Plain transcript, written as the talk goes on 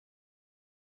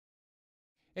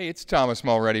Hey, it's Thomas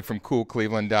Mulready from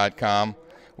CoolCleveland.com.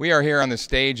 We are here on the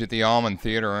stage at the Allman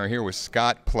Theater, and we're here with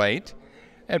Scott Plate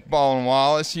at Baldwin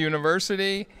Wallace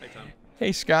University. Hey, Tom.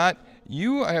 Hey, Scott,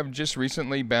 you have just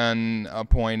recently been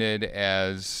appointed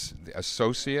as the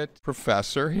associate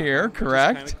professor here,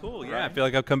 correct? Kind of cool, yeah. I feel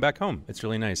like I've come back home. It's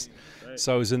really nice. Right.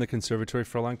 So I was in the conservatory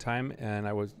for a long time, and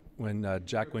when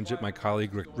Jack Winget, my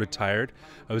colleague, retired,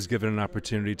 I was given an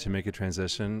opportunity to make a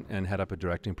transition and head up a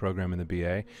directing program in the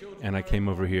BA, and I came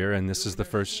over here, and this is the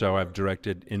first show I've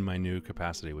directed in my new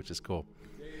capacity, which is cool.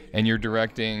 And you're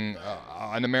directing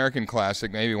an American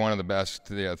classic, maybe one of the best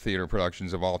theater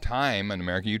productions of all time in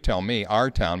America. You tell me, Our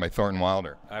Town by Thornton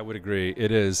Wilder. I would agree.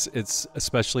 It is. It's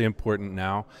especially important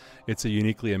now. It's a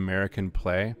uniquely American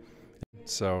play.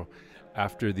 So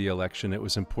after the election, it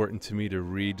was important to me to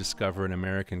rediscover an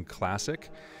American classic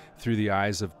through the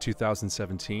eyes of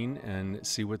 2017 and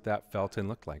see what that felt and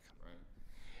looked like.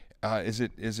 Is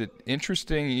it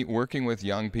interesting working with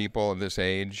young people of this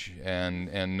age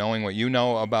and knowing what you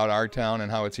know about our town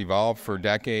and how it's evolved for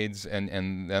decades and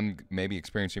them maybe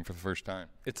experiencing for the first time?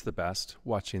 It's the best,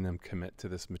 watching them commit to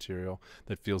this material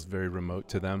that feels very remote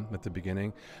to them at the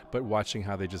beginning, but watching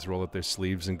how they just roll up their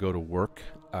sleeves and go to work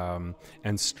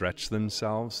and stretch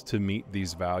themselves to meet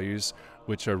these values,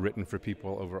 which are written for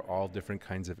people over all different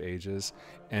kinds of ages.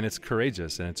 And it's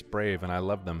courageous and it's brave, and I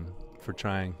love them for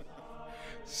trying.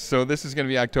 So this is going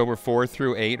to be October 4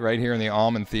 through 8 right here in the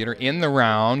Allman Theater in the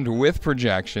round with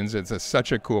projections. It's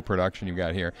such a cool production you've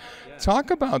got here.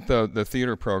 Talk about the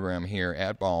theater program here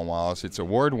at Baldwin Wallace. It's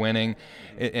award-winning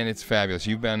and it's fabulous.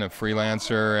 You've been a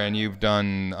freelancer and you've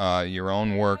done your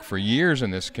own work for years in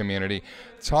this community.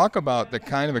 Talk about the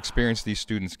kind of experience these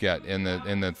students get in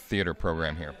the theater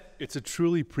program here. It's a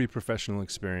truly pre-professional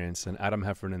experience, and Adam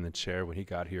Heffern in the chair when he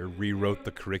got here rewrote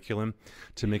the curriculum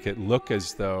to make it look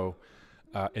as though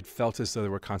it felt as though there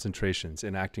were concentrations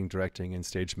in acting, directing, and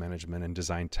stage management and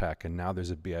design tech. And now there's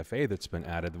a BFA that's been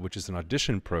added, which is an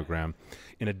audition program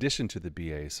in addition to the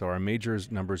BA. So our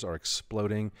majors numbers are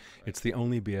exploding. It's the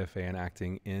only BFA in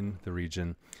acting in the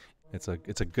region. It's a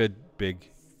good,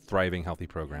 big, thriving, healthy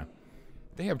program.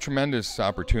 They have tremendous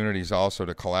opportunities also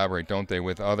to collaborate, don't they,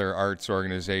 with other arts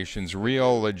organizations,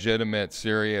 real, legitimate,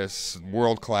 serious,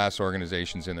 world-class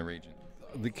organizations in the region.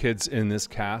 The kids in this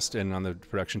cast and on the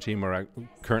production team are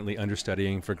currently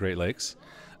understudying for Great Lakes.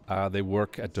 They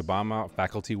work at Dobama,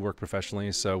 faculty work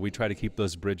professionally, so we try to keep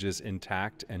those bridges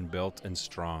intact and built and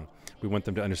strong. We want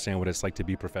them to understand what it's like to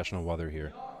be professional while they're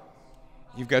here.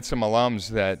 You've got some alums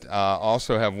that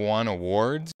also have won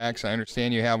awards. Max, I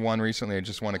understand you have one recently. I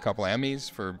just won a couple Emmys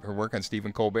for her work on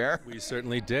Stephen Colbert. We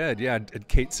certainly did, yeah.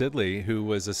 Kate Sidley, who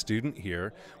was a student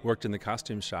here, worked in the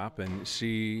costume shop, and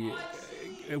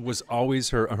it was always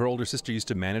her older sister used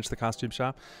to manage the costume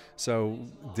shop, so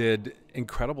did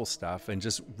incredible stuff and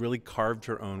just really carved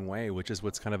her own way, which is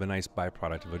what's kind of a nice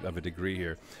byproduct of a degree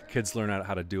here. Kids learn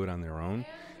how to do it on their own,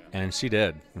 and she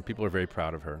did, and people are very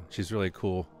proud of her. She's really a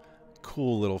cool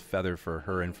little feather for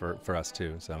her and for us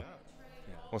too. So.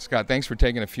 Well, Scott, thanks for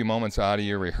taking a few moments out of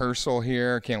your rehearsal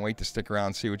here. Can't wait to stick around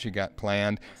and see what you got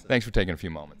planned. Thanks for taking a few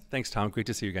moments. Thanks, Tom. Great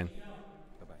to see you again.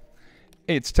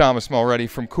 It's Thomas Mulready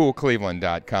from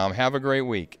CoolCleveland.com. Have a great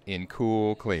week in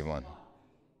Cool Cleveland.